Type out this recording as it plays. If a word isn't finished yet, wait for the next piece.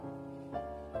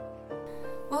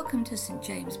Welcome to St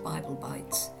James Bible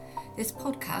Bites. This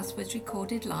podcast was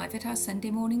recorded live at our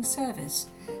Sunday morning service,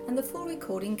 and the full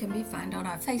recording can be found on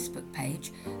our Facebook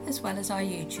page as well as our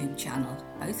YouTube channel,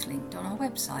 both linked on our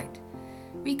website.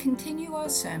 We continue our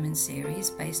sermon series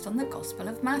based on the Gospel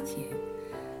of Matthew.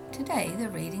 Today the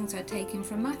readings are taken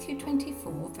from Matthew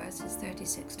 24 verses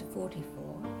 36 to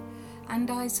 44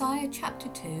 and Isaiah chapter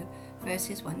 2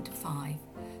 verses 1 to 5.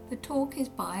 The talk is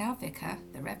by our vicar,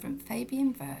 the Revd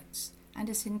Fabian Wuyts, and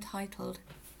is entitled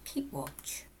Keep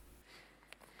Watch.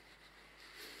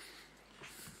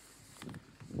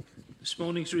 This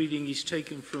morning's reading is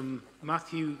taken from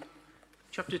Matthew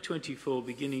chapter 24,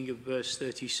 beginning of verse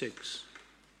 36.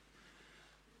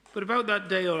 But about that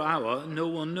day or hour no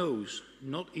one knows,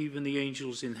 not even the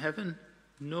angels in heaven,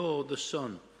 nor the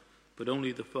Son, but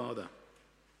only the Father.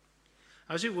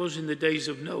 As it was in the days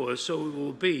of Noah, so it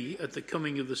will be at the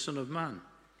coming of the Son of Man.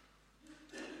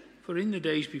 For in the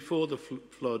days before the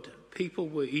flood, people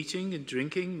were eating and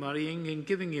drinking, marrying and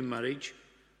giving in marriage,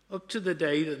 up to the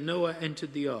day that Noah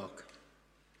entered the ark.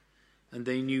 And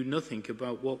they knew nothing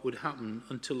about what would happen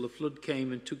until the flood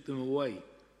came and took them away.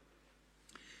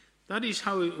 That is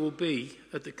how it will be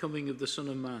at the coming of the Son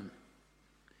of Man.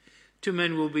 2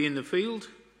 men will be in the field,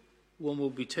 one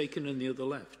will be taken and the other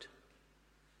left.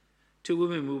 2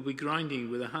 women will be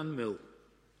grinding with a hand mill,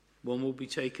 one will be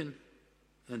taken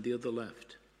and the other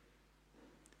left.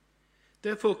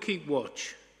 Therefore keep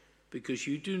watch, because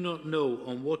you do not know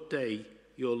on what day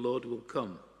your Lord will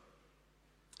come.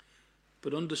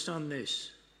 But understand this,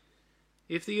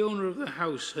 if the owner of the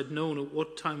house had known at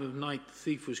what time of night the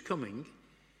thief was coming,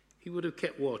 he would have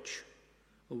kept watch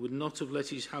and would not have let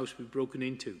his house be broken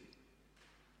into.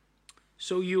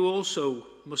 So you also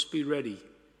must be ready,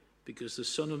 because the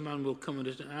Son of Man will come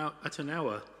at an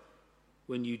hour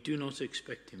when you do not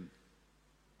expect him.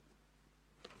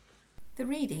 The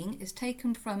reading is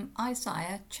taken from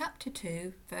Isaiah chapter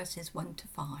 2 verses 1 to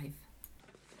 5.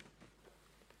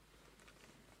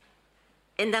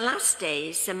 In the last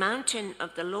days, the mountain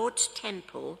of the Lord's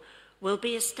temple will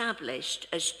be established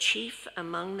as chief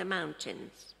among the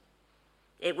mountains.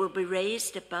 It will be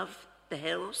raised above the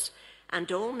hills,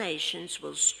 and all nations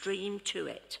will stream to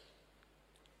it.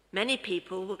 Many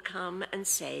people will come and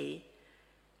say,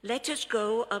 "Let us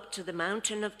go up to the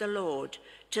mountain of the Lord,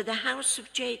 to the house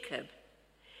of Jacob.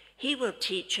 He will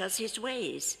teach us his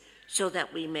ways, so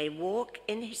that we may walk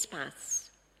in his paths."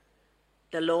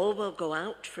 The law will go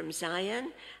out from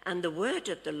Zion, and the word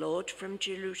of the Lord from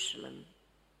Jerusalem.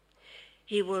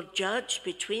 He will judge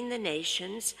between the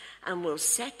nations and will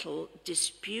settle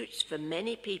disputes for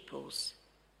many peoples.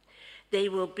 They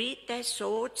will beat their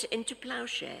swords into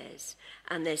plowshares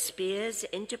and their spears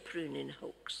into pruning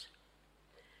hooks.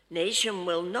 Nation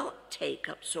will not take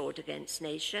up sword against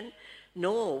nation,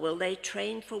 nor will they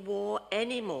train for war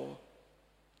anymore.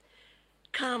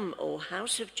 Come, O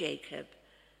house of Jacob,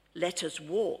 let us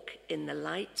walk in the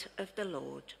light of the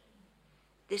Lord.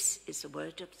 This is the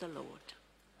word of the Lord.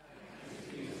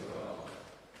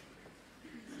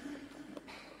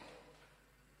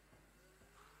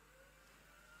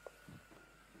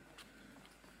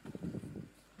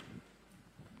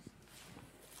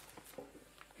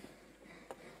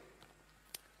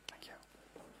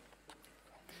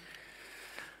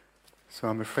 So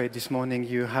I'm afraid this morning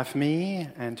you have me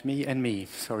and me and me.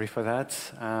 Sorry for that.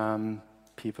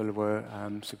 People were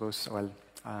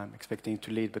expecting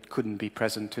to lead but couldn't be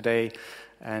present today,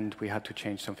 and we had to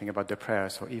change something about the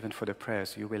prayers. So even for the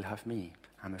prayers, you will have me,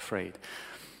 I'm afraid.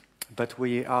 But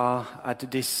we are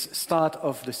at this start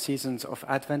of the seasons of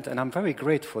Advent, and I'm very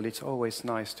grateful. It's always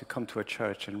nice to come to a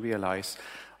church and realize,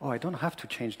 I don't have to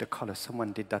change the color.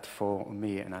 Someone did that for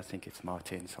me, and I think it's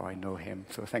Martin, so I know him.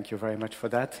 So thank you very much for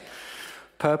that.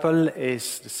 Purple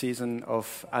is the season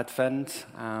of Advent,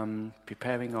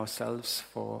 preparing ourselves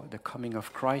for the coming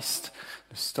of Christ,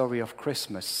 the story of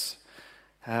Christmas.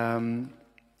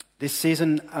 This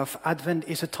season of Advent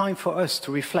is a time for us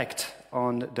to reflect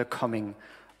on the coming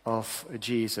of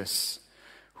Jesus,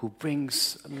 who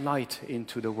brings light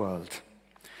into the world.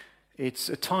 It's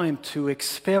a time to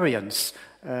experience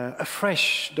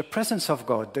afresh the presence of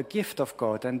God, the gift of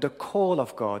God, and the call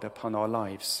of God upon our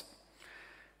lives.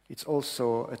 It's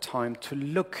also a time to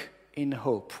look in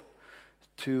hope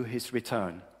to his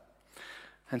return.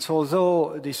 And so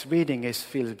although this reading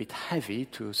feels a bit heavy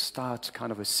to start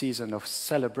kind of a season of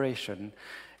celebration,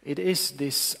 it is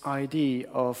this idea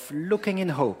of looking in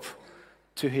hope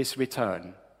to his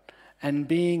return and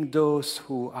being those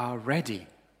who are ready.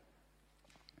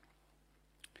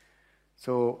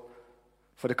 So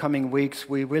For the coming weeks,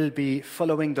 we will be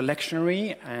following the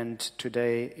lectionary, and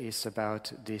today is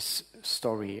about this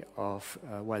story of,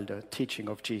 the teaching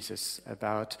of Jesus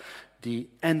about the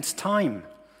end time,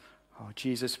 how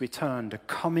Jesus returned, the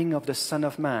coming of the Son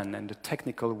of Man, and the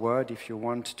technical word, if you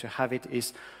want to have it,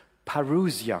 is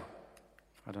parousia.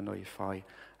 I don't know if I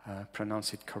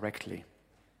pronounce it correctly.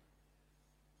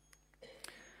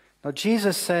 Now,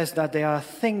 Jesus says that there are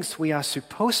things we are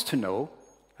supposed to know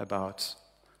about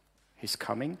his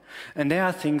coming, and there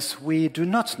are things we do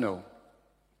not know.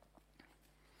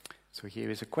 So here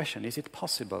is a question: is it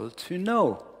possible to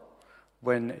know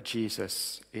when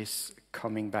Jesus is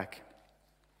coming back?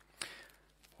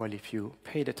 Well, if you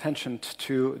paid attention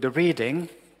to the reading,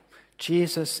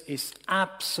 Jesus is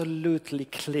absolutely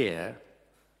clear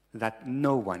that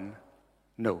no one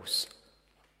knows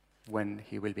when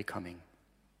he will be coming.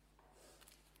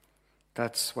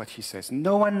 That's what he says.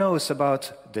 No one knows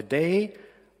about the day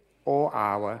or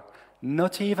hour,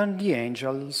 not even the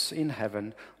angels in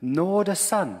heaven, nor the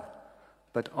Son,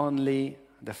 but only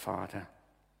the Father.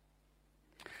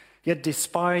 Yet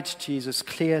despite Jesus'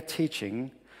 clear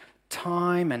teaching,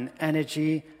 time and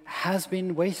energy has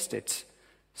been wasted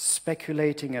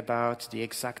speculating about the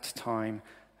exact time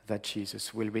that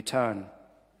Jesus will return.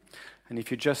 And if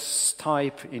you just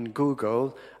type in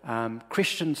Google,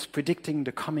 Christians predicting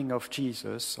the coming of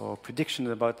Jesus, or predictions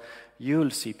about, you'll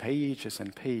see pages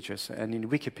and pages. And in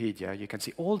Wikipedia, you can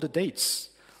see all the dates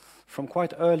from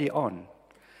quite early on.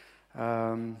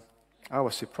 I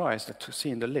was surprised to see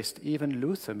in the list, even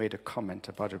Luther made a comment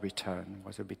about a return. It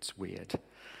was a bit weird.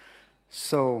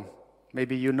 So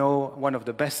maybe you know one of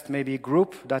the best maybe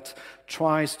group that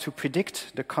tries to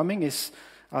predict the coming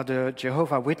are the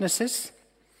Jehovah's Witnesses.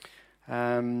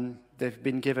 They've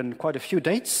been given quite a few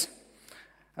dates.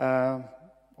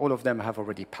 All of them have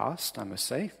already passed, I must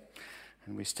say.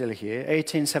 And we're still here.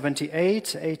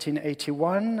 1878,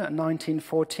 1881,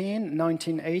 1914,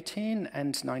 1918,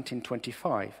 and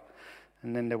 1925.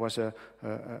 And then there was a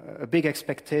big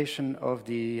expectation of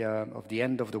the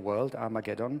end of the world,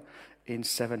 Armageddon, in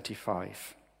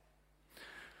 75.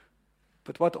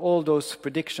 But what all those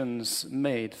predictions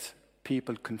made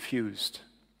people confused.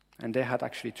 And they had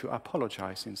actually to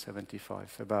apologize in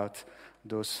 75 about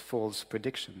those false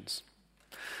predictions.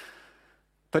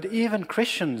 But even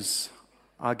Christians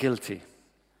are guilty.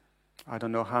 I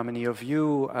don't know how many of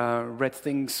you read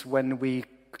things when we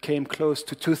came close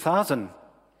to 2000.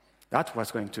 That was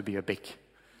going to be a big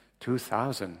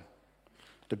 2000.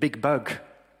 The big bug.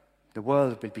 The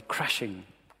world will be crashing.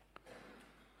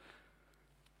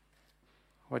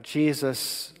 What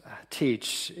Jesus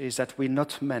teaches is that we're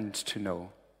not meant to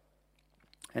know.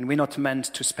 And we're not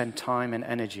meant to spend time and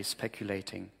energy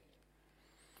speculating.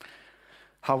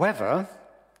 However,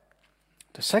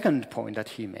 the second point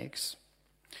that he makes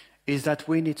is that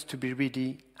we need to be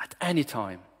ready at any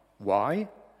time. Why?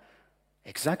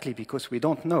 Exactly because we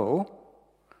don't know,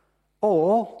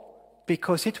 or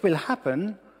because it will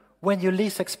happen when you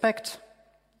least expect.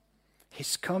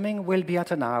 His coming will be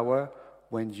at an hour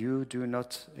when you do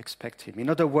not expect him. In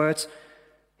other words,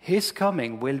 his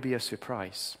coming will be a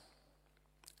surprise.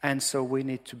 And so we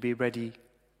need to be ready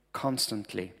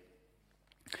constantly.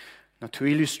 Now, to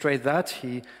illustrate that,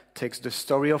 he takes the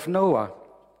story of Noah.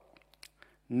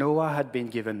 Noah had been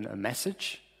given a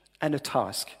message and a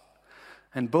task.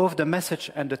 And both the message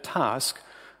and the task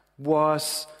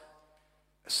was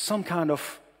some kind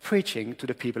of preaching to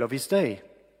the people of his day.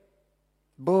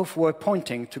 Both were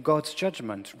pointing to God's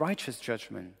judgment, righteous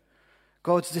judgment,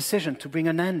 God's decision to bring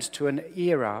an end to an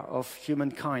era of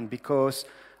humankind because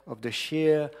of the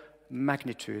sheer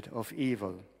magnitude of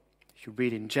evil. If you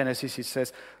read in Genesis, it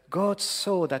says, God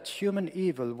saw that human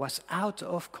evil was out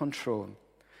of control.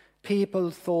 People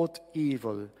thought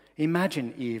evil,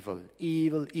 imagine evil,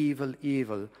 evil, evil,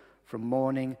 evil, from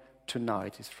morning to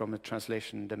night. It's from a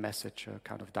translation, The Message, a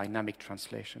kind of dynamic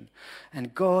translation.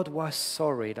 And God was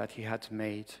sorry that he had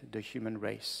made the human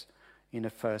race in the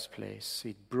first place.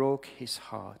 It broke his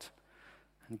heart.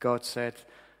 And God said,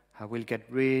 I will get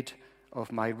rid of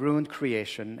my ruined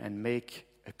creation and make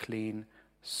a clean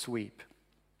sweep.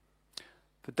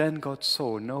 But then God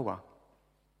saw Noah,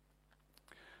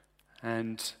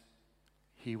 and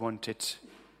he wanted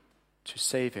to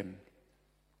save him.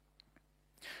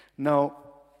 Now,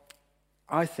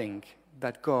 I think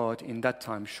that God in that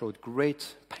time showed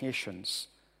great patience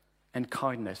and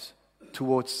kindness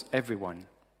towards everyone.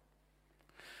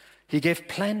 He gave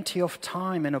plenty of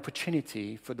time and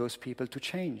opportunity for those people to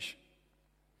change.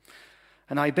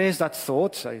 And I base that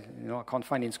thought, I can't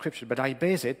find it in Scripture, but I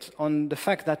base it on the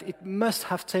fact that it must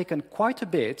have taken quite a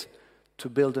bit to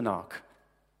build an ark.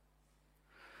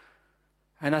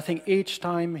 And I think each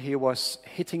time he was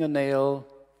hitting a nail,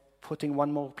 putting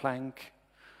one more plank,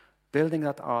 building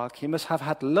that ark, he must have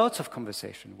had lots of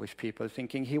conversation with people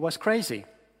thinking he was crazy.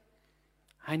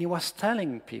 And he was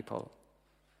telling people,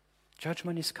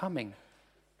 judgment is coming.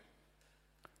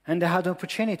 And they had an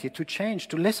opportunity to change,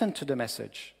 to listen to the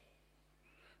message.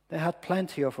 They had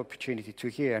plenty of opportunity to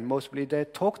hear, and mostly they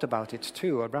talked about it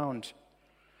too around.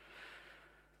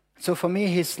 So for me,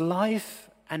 his life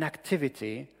and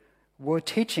activity were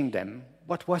teaching them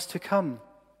what was to come.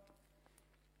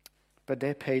 But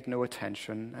they paid no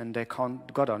attention, and they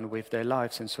got on with their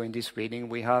lives. And so in this reading,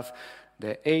 we have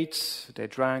they ate, they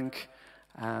drank,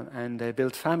 and they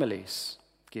built families,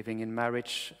 giving in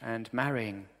marriage and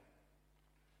marrying.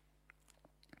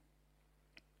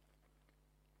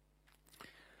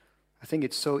 I think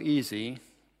it's so easy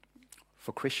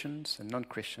for Christians and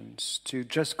non-Christians to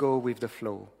just go with the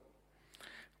flow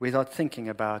without thinking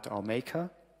about our Maker,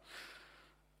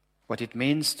 what it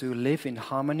means to live in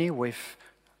harmony with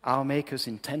our Maker's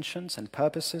intentions and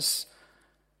purposes,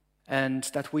 and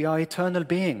that we are eternal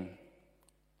being,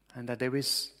 and that there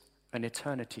is an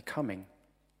eternity coming,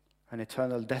 an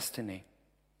eternal destiny.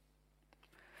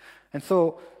 And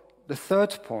so the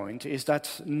third point is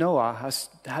that Noah has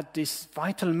had this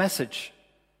vital message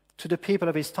to the people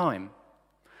of his time.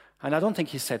 And I don't think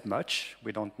he said much.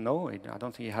 We don't know. I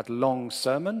don't think he had long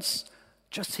sermons.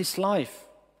 Just his life,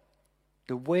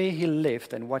 the way he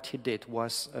lived and what he did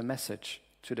was a message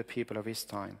to the people of his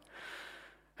time.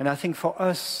 And I think for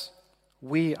us,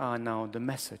 we are now the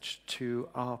message to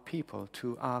our people,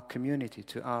 to our community,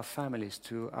 to our families,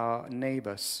 to our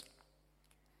neighbors.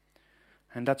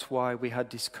 And that's why we had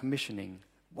this commissioning.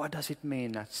 What does it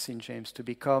mean at St. James to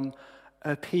become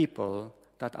a people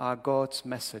that are God's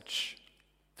message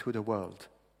to the world?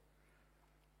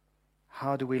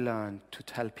 How do we learn to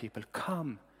tell people,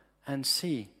 come and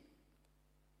see?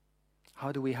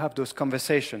 How do we have those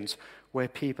conversations where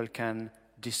people can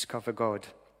discover God?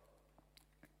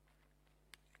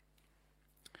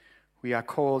 We are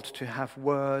called to have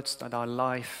words that are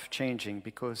life-changing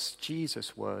because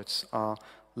Jesus' words are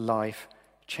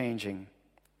life-changing.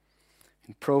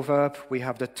 In Proverbs, we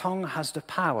have the tongue has the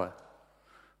power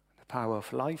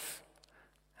of life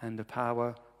and the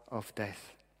power of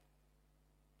death.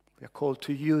 We are called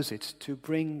to use it to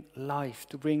bring life,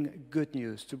 to bring good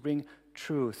news, to bring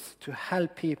truth, to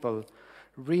help people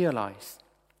realize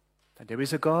that there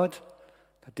is a God,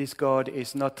 that this God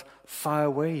is not far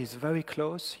away, He's very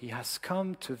close. He has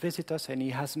come to visit us and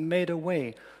He has made a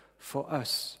way for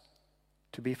us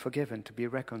to be forgiven, to be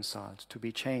reconciled, to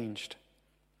be changed.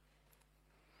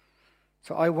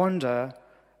 So I wonder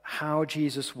how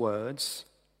Jesus' words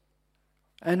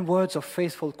and words of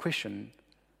faithful Christian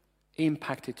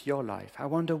impacted your life. I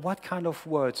wonder what kind of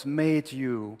words made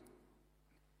you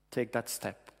take that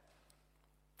step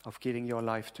of giving your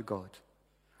life to God,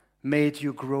 made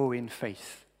you grow in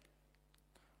faith.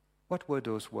 What were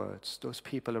those words, those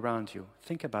people around you?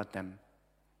 Think about them.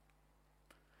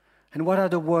 And what are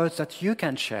the words that you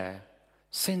can share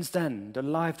since then, the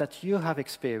life that you have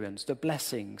experienced, the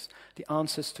blessings, the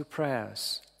answers to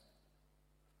prayers?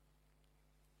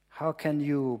 How can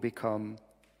you become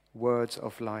words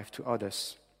of life to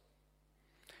others?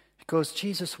 Because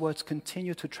Jesus' words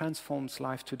continue to transform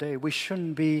life today. We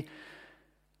shouldn't be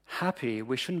happy,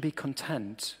 we shouldn't be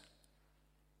content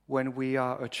when we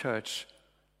are a church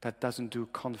that doesn't do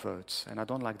converts, and I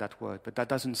don't like that word, but that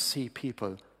doesn't see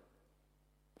people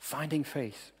finding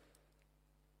faith.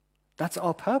 That's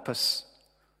our purpose.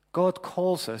 God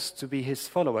calls us to be His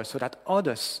followers so that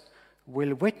others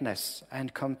will witness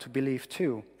and come to believe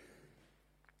too.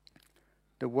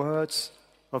 The words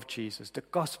of Jesus, the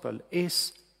gospel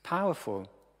is powerful.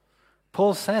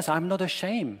 Paul says, I'm not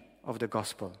ashamed of the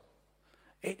gospel.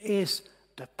 It is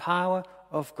the power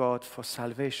of God for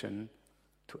salvation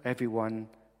to everyone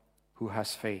who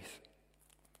has faith.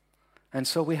 And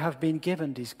so we have been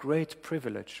given this great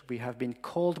privilege. We have been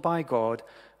called by God,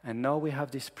 and now we have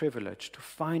this privilege to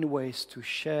find ways to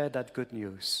share that good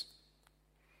news.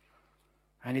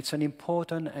 And it's an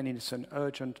important and it's an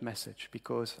urgent message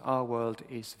because our world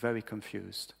is very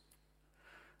confused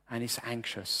and is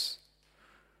anxious.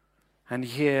 And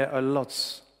hear a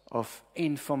lot of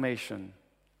information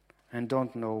and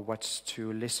don't know what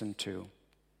to listen to.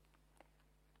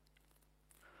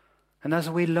 And as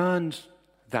we learn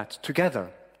that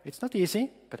together, it's not easy,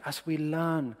 but as we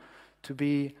learn to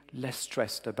be less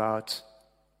stressed about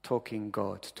talking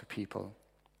God to people,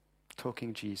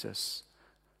 talking Jesus,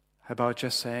 about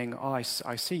just saying, oh, I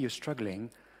see you struggling.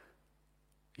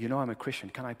 You know I'm a Christian.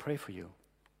 Can I pray for you?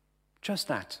 Just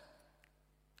that.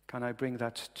 Can I bring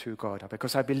that to God?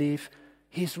 Because I believe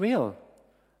He's real.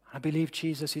 I believe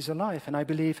Jesus is alive, and I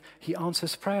believe he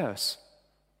answers prayers.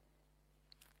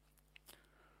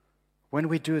 When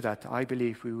we do that, I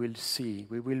believe we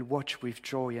will watch with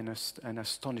joy and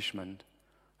astonishment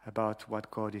about what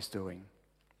God is doing,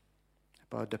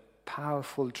 about the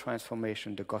powerful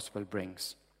transformation the gospel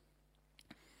brings.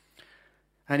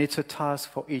 And it's a task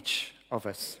for each of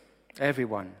us,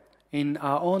 everyone, in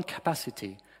our own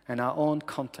capacity and our own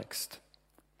context.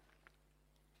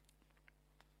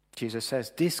 Jesus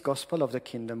says, this gospel of the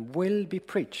kingdom will be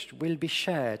preached, will be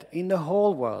shared in the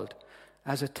whole world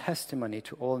as a testimony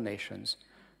to all nations,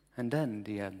 and then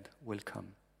the end will come.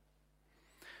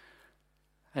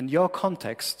 And your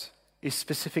context is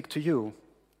specific to you.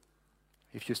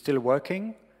 If you're still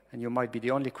working, and you might be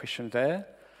the only Christian there,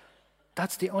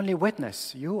 that's the only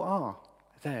witness. You are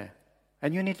there.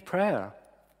 And you need prayer.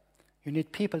 You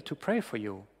need people to pray for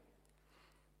you.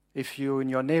 If you in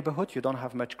your neighborhood, you don't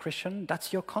have much Christian,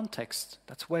 that's your context.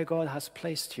 That's where God has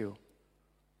placed you.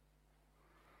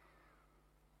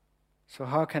 So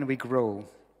how can we grow?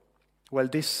 Well,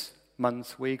 this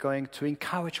month we're going to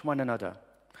encourage one another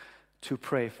to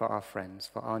pray for our friends,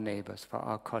 for our neighbors, for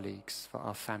our colleagues, for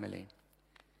our family.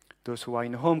 Those who are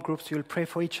in home groups, you'll pray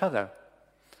for each other.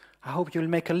 I hope you'll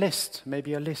make a list,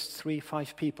 maybe a list,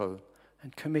 3-5 people,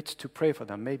 and commit to pray for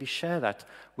them. Maybe share that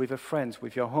with a friend,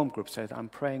 with your home group, say, I'm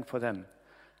praying for them,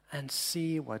 and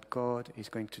see what God is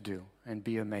going to do, and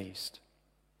be amazed.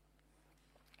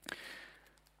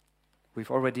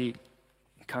 We've already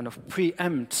kind of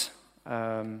preempt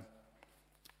that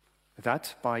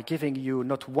by giving you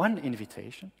not one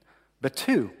invitation, but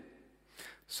 2.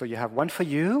 So you have one for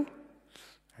you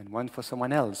and one for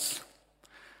someone else.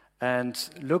 And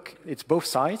look, it's both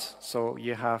sides. So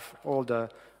you have all the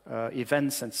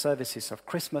events and services of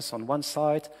Christmas on one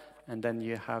side, and then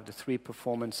you have the 3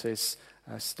 performances,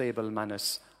 stable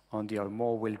manners on the other.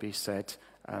 More will be said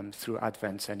through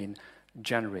Advent and in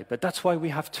January. But that's why we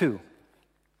have 2.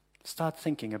 Start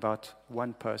thinking about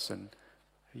one person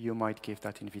you might give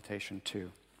that invitation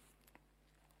to.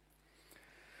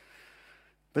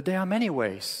 But there are many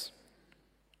ways.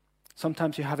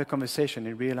 Sometimes you have a conversation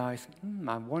and realize,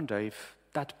 I wonder if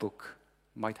that book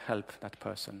might help that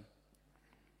person.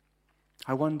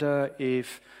 I wonder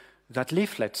if that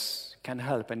leaflets can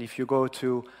help. And if you go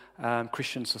to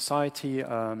Christian Society,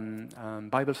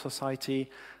 Bible Society,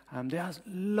 there are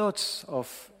lots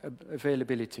of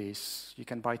availabilities. You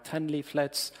can buy 10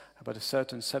 leaflets about a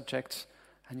certain subject,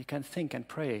 and you can think and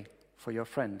pray for your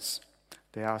friends.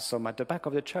 There are some at the back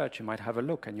of the church. You might have a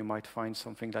look, and you might find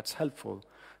something that's helpful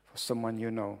for someone you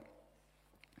know.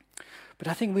 But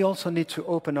I think we also need to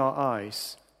open our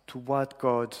eyes to what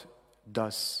God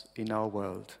does in our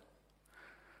world.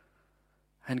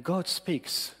 And God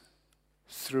speaks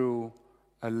through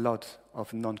a lot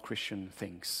of non-Christian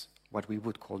things, what we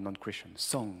would call non-Christian,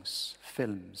 songs,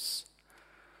 films,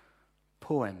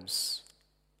 poems.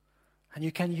 And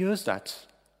you can use that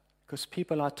because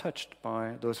people are touched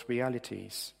by those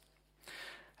realities.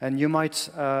 And you might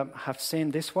have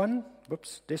seen this one,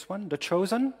 The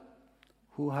Chosen.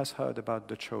 Who has heard about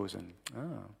The Chosen?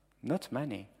 Not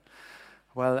many.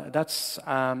 Well, that's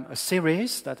a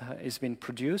series that has been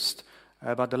produced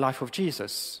about the life of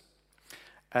Jesus.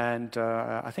 And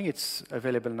I think it's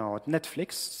available now at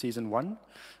Netflix, season 1.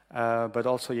 But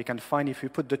also you can find, if you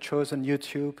put The Chosen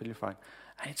YouTube, you'll find.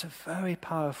 And it's a very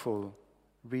powerful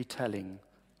retelling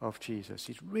of Jesus.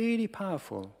 It's really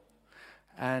powerful.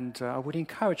 And I would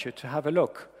encourage you to have a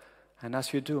look. And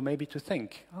as you do, maybe to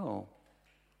think, how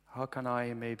can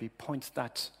I maybe point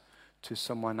that to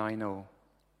someone I know?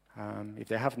 If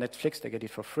they have Netflix, they get it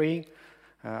for free.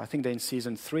 I think they're in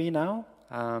season 3 now.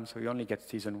 So you only get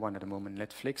season 1 at the moment,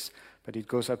 Netflix. But it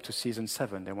goes up to season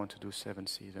 7. They want to do 7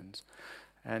 seasons.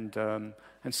 And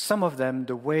some of them,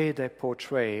 the way they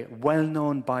portray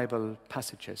well-known Bible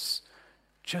passages,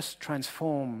 just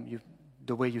transform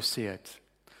the way you see it.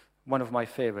 One of my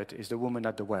favorite is the woman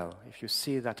at the well. If you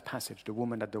see that passage, the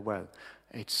woman at the well,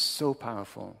 it's so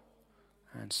powerful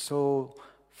and so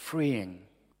freeing.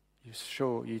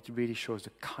 It really shows the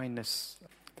kindness.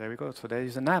 There we go. So there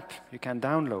is an app you can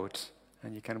download,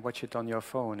 and you can watch it on your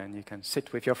phone, and you can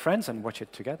sit with your friends and watch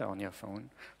it together on your phone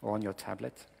or on your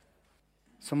tablet.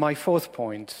 So my 4th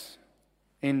point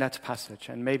in that passage,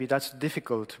 and maybe that's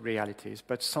difficult realities,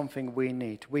 but something we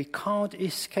need. We can't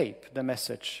escape the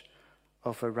message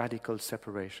of a radical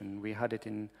separation. We had it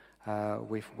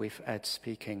with Ed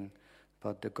speaking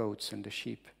about the goats and the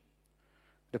sheep.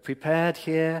 The prepared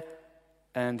here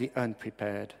and the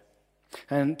unprepared.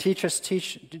 And Jesus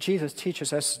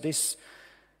teaches us this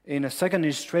in a second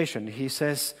illustration. He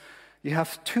says, you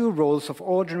have 2 roles of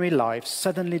ordinary life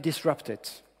suddenly disrupted.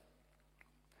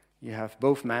 You have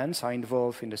both men are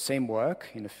involved in the same work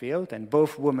in the field, and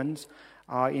both women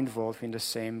are involved in the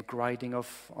same grinding at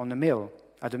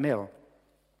the mill.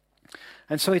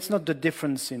 And so it's not the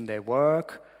difference in their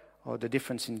work or the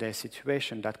difference in their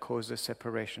situation that causes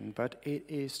separation, but it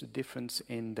is the difference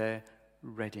in their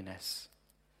readiness.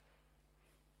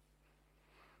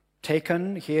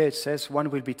 Taken, here it says one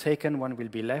will be taken, one will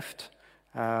be left.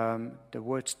 The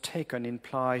word taken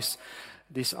implies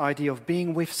this idea of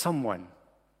being with someone.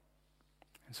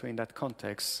 And so in that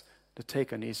context, the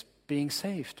taken is being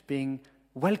saved, being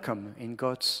welcome in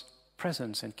God's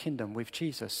presence and kingdom with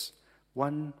Jesus.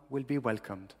 One will be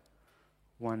welcomed,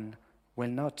 one will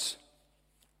not.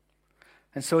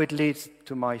 And so it leads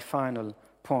to my final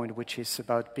point, which is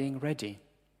about being ready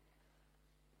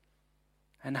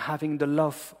and having the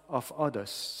love of others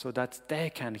so that they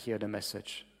can hear the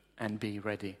message and be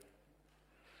ready.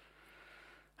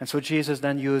 And so Jesus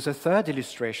then used a third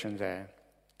illustration there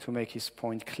to make his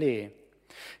point clear.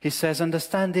 He says,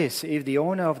 understand this, if the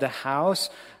owner of the house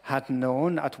had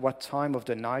known at what time of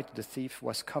the night the thief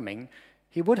was coming,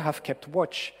 he would have kept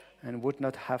watch and would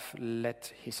not have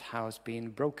let his house be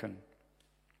broken.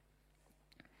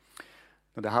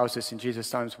 Now, the houses in Jesus'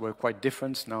 times were quite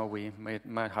different. Now we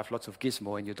might have lots of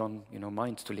gizmo and you don't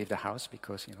mind to leave the house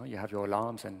because you have your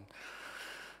alarms.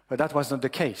 But that was not the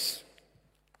case.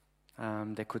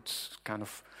 They could kind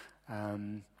of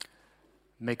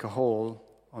make a hole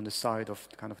on the side of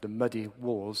kind of the muddy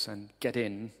walls and get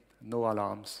in, no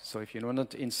alarms. So if you were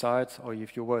not inside or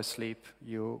if you were asleep,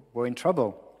 you were in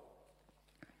trouble.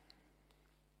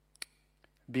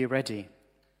 Be ready.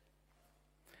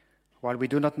 While we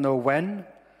do not know when,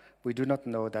 we do not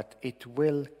know that it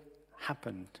will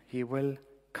happen. He will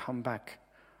come back.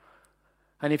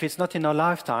 And if it's not in our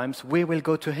lifetimes, we will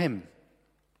go to him.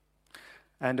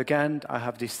 And again, I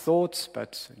have these thoughts,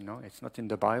 but it's not in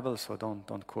the Bible, so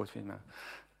don't quote me now.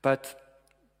 But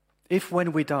if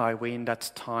when we die, we're in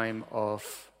that time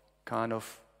of kind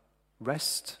of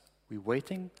rest, we're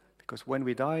waiting, because when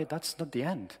we die, that's not the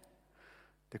end.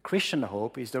 The Christian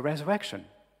hope is the resurrection.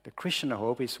 The Christian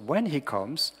hope is when he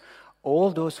comes,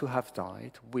 all those who have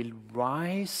died will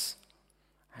rise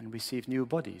and receive new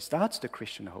bodies. That's the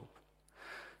Christian hope.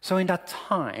 So in that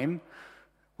time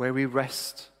where we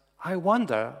rest, I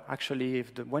wonder actually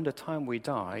if when the time we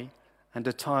die and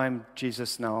the time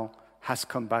Jesus now has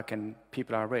come back and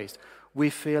people are raised,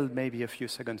 we feel maybe a few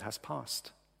seconds has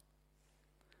passed.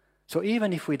 So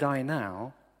even if we die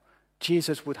now,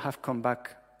 Jesus would have come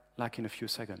back like in a few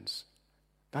seconds.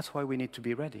 That's why we need to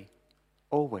be ready,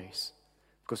 always.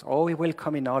 Because or we will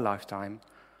come in our lifetime,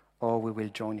 or we will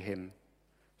join him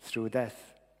through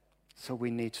death. So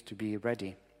we need to be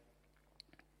ready.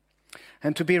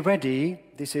 And to be ready,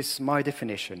 this is my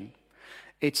definition,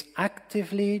 it's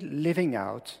actively living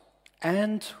out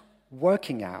and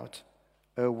working out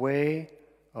a way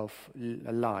of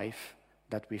a life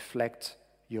that reflects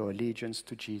your allegiance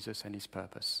to Jesus and his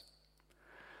purpose.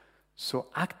 So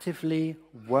actively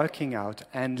working out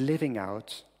and living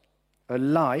out a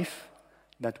life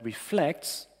that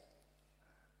reflects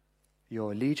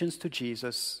your allegiance to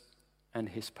Jesus and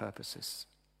his purposes.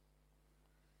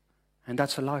 And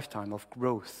that's a lifetime of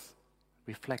growth,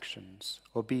 reflections,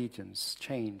 obedience,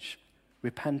 change,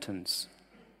 repentance.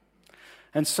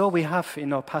 And so we have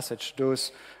in our passage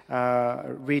those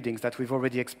readings that we've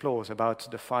already explored about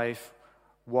the 5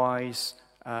 wise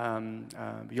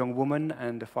young women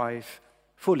and the 5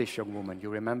 foolish young women. You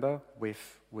remember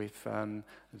with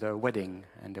the wedding,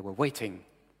 and they were waiting.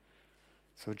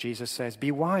 So Jesus says,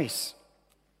 be wise.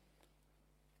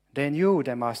 They knew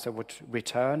their master would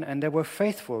return, and they were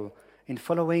faithful in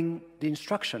following the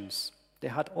instructions. They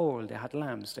had oil, they had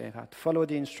lamps, they had followed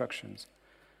the instructions.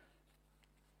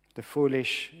 The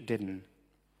foolish didn't.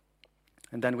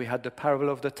 And then we had the parable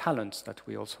of the talents that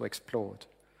we also explored.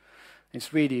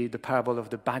 It's really the parable of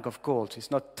the bag of gold.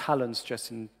 It's not talents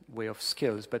just in way of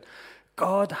skills, but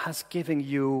God has given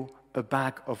you a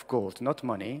bag of gold, not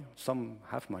money. Some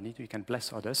have money, you can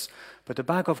bless others. But a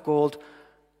bag of gold,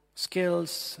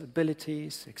 skills,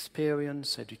 abilities,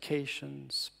 experience,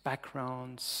 educations,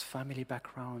 backgrounds, family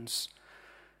backgrounds,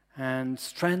 and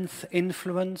strength,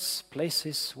 influence,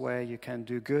 places where you can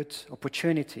do good,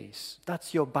 opportunities.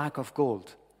 That's your bag of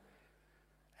gold.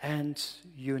 And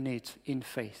you need, in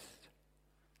faith,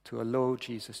 to allow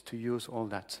Jesus to use all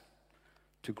that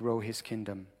to grow his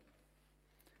kingdom.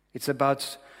 It's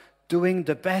about doing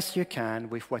the best you can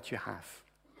with what you have.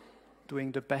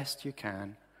 Doing the best you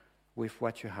can with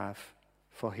what you have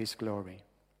for his glory.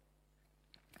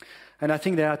 And I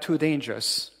think there are 2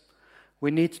 dangers. We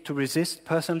need to resist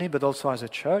personally, but also as a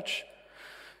church,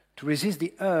 to resist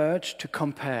the urge to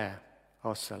compare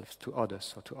ourselves to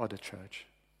others or to other church.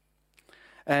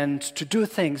 And to do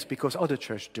things because other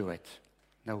church do it.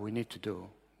 No, we need to do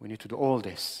all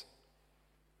this.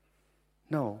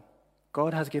 No,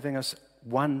 God has given us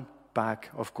one bag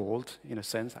of gold, in a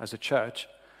sense, as a church,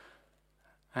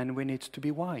 and we need to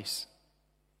be wise.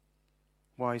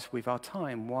 Wise with our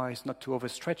time, wise not to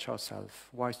overstretch ourselves,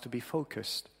 wise to be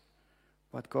focused.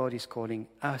 What God is calling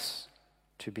us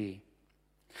to be.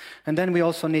 And then we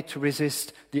also need to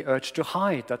resist the urge to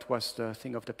hide. That was the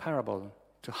thing of the parable,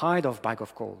 to hide our bag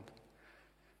of gold.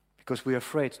 Because we're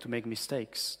afraid to make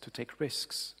mistakes, to take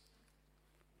risks.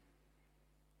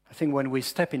 I think when we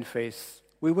step in faith,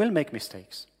 we will make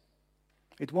mistakes.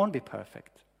 It won't be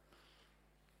perfect.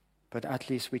 But at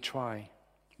least we try.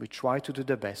 We try to do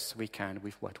the best we can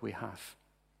with what we have.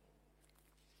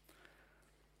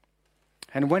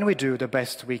 And when we do the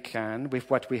best we can with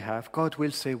what we have, God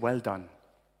will say, well done.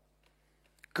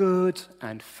 Good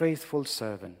and faithful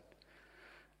servant.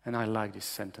 And I like this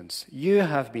sentence. You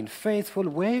have been faithful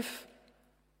with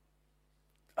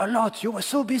a lot. You were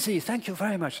so busy. Thank you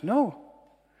very much. No.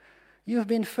 You have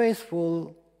been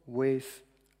faithful with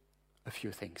a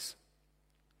few things.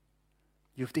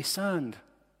 You've discerned.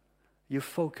 You've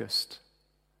focused.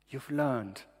 You've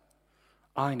learned.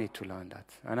 I need to learn that.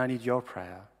 And I need your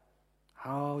prayer.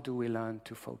 How do we learn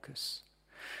to focus?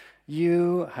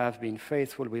 You have been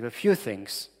faithful with a few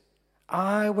things.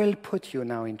 I will put you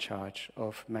now in charge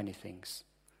of many things.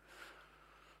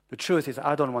 The truth is,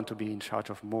 I don't want to be in charge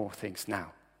of more things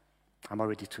now. I'm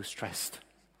already too stressed.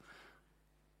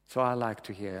 So I like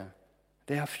to hear,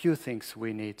 there are few things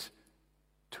we need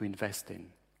to invest in.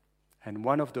 And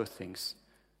one of those things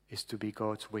is to be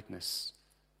God's witness,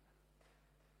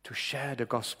 to share the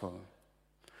gospel,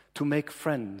 to make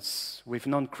friends with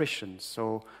non-Christians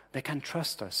so they can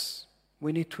trust us.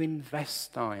 We need to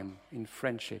invest time in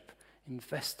friendship,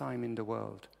 invest time in the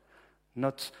world,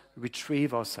 not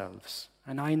retrieve ourselves.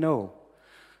 And I know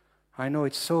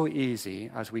it's so easy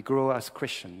as we grow as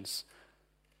Christians,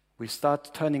 we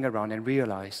start turning around and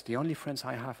realize the only friends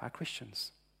I have are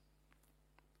Christians.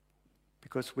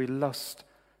 Because we lost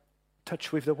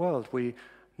touch with the world. We're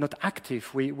not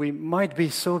active. We might be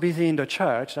so busy in the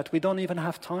church that we don't even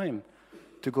have time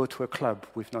to go to a club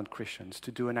with non-Christians,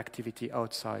 to do an activity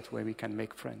outside where we can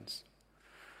make friends.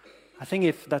 I think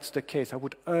if that's the case, I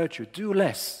would urge you, do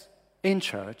less in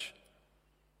church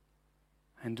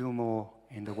and do more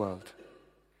in the world.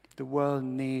 The world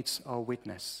needs our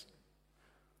witness.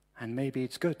 And maybe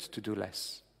it's good to do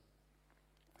less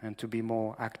and to be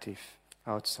more active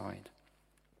outside.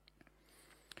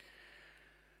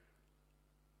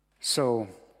 So,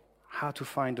 how to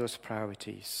find those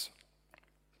priorities?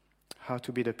 How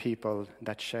to be the people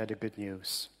that share the good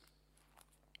news?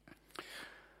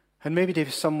 And maybe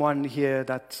there's someone here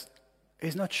that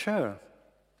is not sure.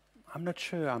 I'm not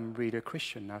sure I'm really a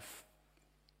Christian. I've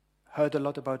heard a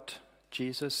lot about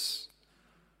Jesus.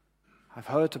 I've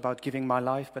heard about giving my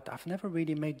life, but I've never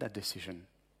really made that decision.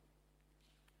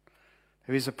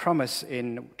 There is a promise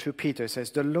in 2 Peter. It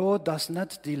says, the Lord does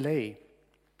not delay.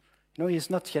 No, he is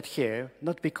not yet here,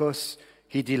 not because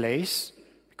he delays,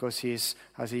 because he's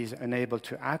unable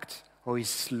to act, or he's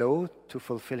slow to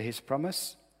fulfill his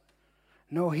promise.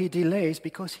 No, he delays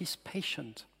because he's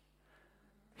patient.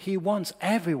 He wants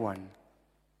everyone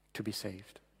to be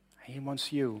saved. He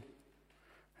wants you.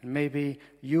 And maybe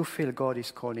you feel God is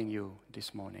calling you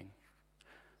this morning.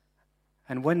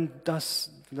 And when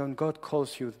God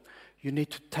calls you, you need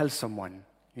to tell someone.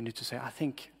 You need to say, I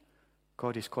think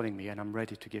God is calling me and I'm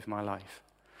ready to give my life.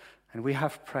 And we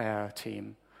have prayer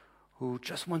team who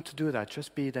just want to do that,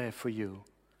 just be there for you,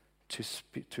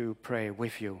 to pray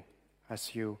with you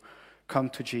as you come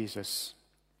to Jesus.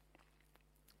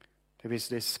 There is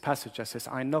this passage that says,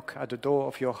 I knock at the door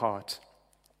of your heart.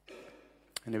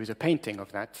 And there is a painting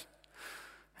of that.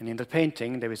 And in the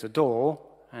painting, there is a door,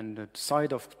 and the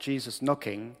side of Jesus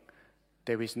knocking,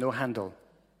 there is no handle,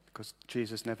 because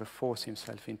Jesus never forced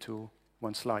himself into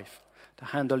one's life. The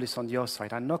handle is on your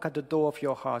side. I knock at the door of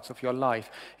your hearts, of your life.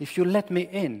 If you let me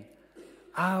in,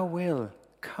 I will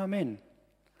come in.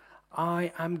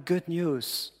 I am good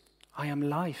news. I am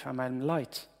life. I am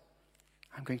light.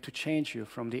 I'm going to change you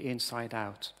from the inside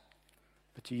out.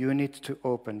 But you need to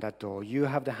open that door. You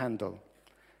have the handle.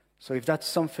 So if that's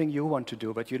something you want to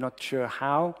do, but you're not sure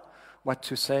how, what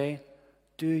to say,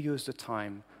 do use the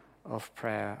time of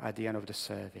prayer at the end of the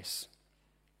service.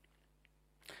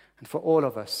 And for all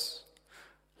of us,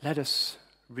 let us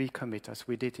recommit, as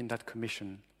we did in that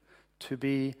commission, to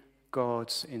be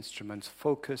God's instruments,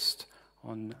 focused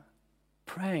on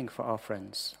praying for our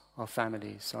friends, our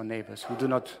families, our neighbors who do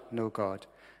not know God,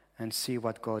 and see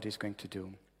what God is going to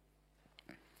do.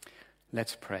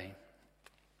 Let's pray.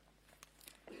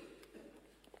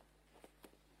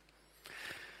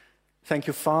 Thank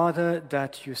you, Father,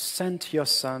 that you sent your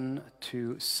Son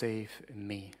to save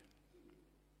me.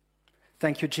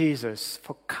 Thank you, Jesus,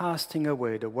 for casting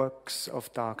away the works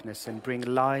of darkness and bring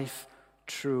life,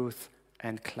 truth,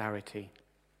 and clarity.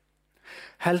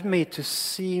 Help me to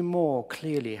see more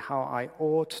clearly how I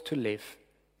ought to live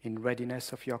in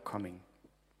readiness of your coming.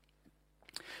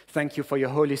 Thank you for your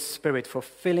Holy Spirit for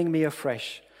filling me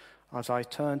afresh as I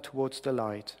turn towards the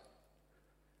light.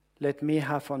 Let me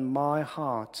have on my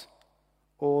heart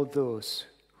all those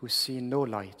who see no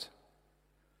light,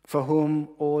 for whom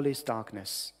all is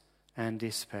darkness and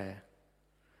despair.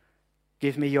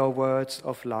 Give me your words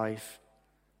of life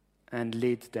and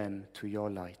lead them to your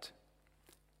light.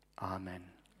 Amen.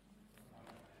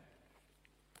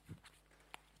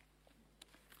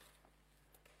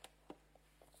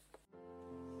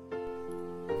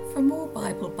 For more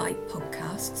Bible Bite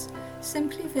podcasts,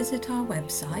 simply visit our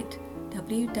website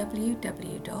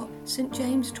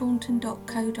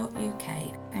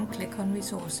www.stjamestaunton.co.uk and click on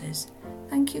resources.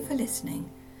 Thank you for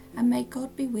listening, and may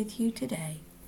God be with you today.